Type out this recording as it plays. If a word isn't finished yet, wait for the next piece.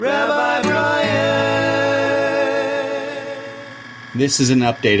Rabbi Brian! This is an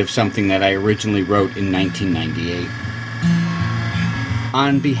update of something that I originally wrote in 1998.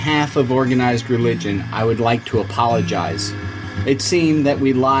 On behalf of organized religion, I would like to apologize. It seemed that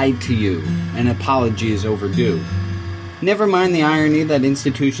we lied to you. An apology is overdue. Never mind the irony that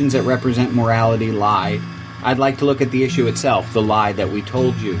institutions that represent morality lie. I'd like to look at the issue itself, the lie that we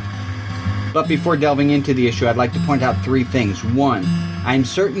told you. But before delving into the issue, I'd like to point out three things. One, I'm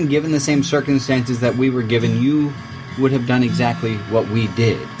certain given the same circumstances that we were given, you would have done exactly what we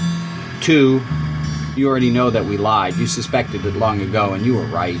did. Two, you already know that we lied. You suspected it long ago, and you were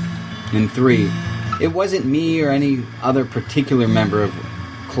right. And three, it wasn't me or any other particular member of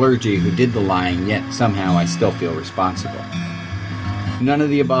clergy who did the lying, yet somehow I still feel responsible. None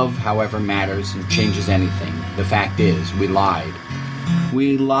of the above, however, matters and changes anything. The fact is, we lied.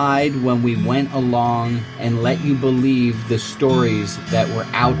 We lied when we went along and let you believe the stories that were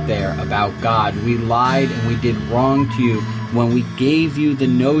out there about God. We lied and we did wrong to you when we gave you the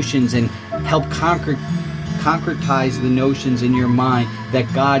notions and helped concretize the notions in your mind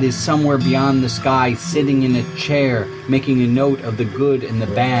that God is somewhere beyond the sky, sitting in a chair, making a note of the good and the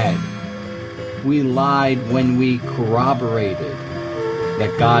bad. We lied when we corroborated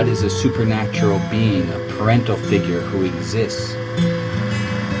that God is a supernatural being, a parental figure who exists.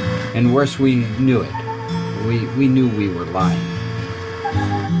 And worse, we knew it. We knew we were lying.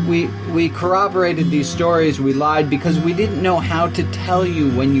 We corroborated these stories. We lied because we didn't know how to tell you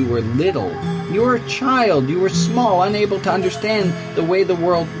when you were little. You were a child. You were small, unable to understand the way the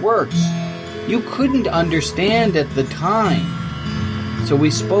world works. You couldn't understand at the time. So we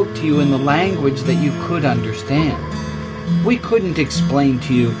spoke to you in the language that you could understand. We couldn't explain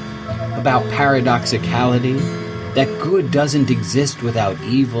to you about paradoxicality, that good doesn't exist without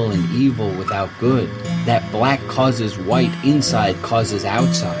evil and evil without good, that black causes white, inside causes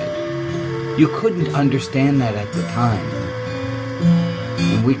outside. You couldn't understand that at the time.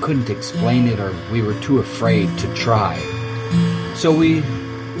 And we couldn't explain it, or we were too afraid to try. So we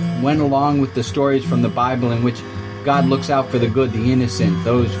went along with the stories from the Bible in which God looks out for the good, the innocent,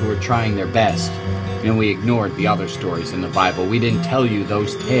 those who are trying their best. And we ignored the other stories in the Bible. We didn't tell you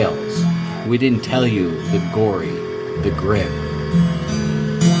those tales. We didn't tell you the gory, the grim.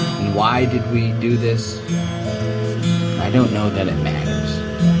 And why did we do this? I don't know that it matters.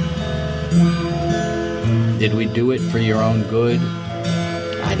 Did we do it for your own good?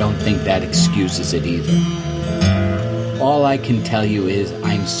 I don't think that excuses it either. All I can tell you is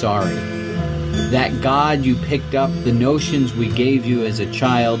I'm sorry. That God you picked up, the notions we gave you as a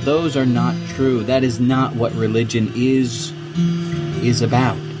child, those are not true. That is not what religion is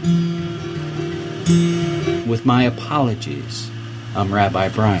about. With my apologies, I'm Rabbi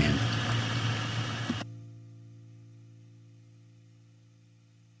Brian.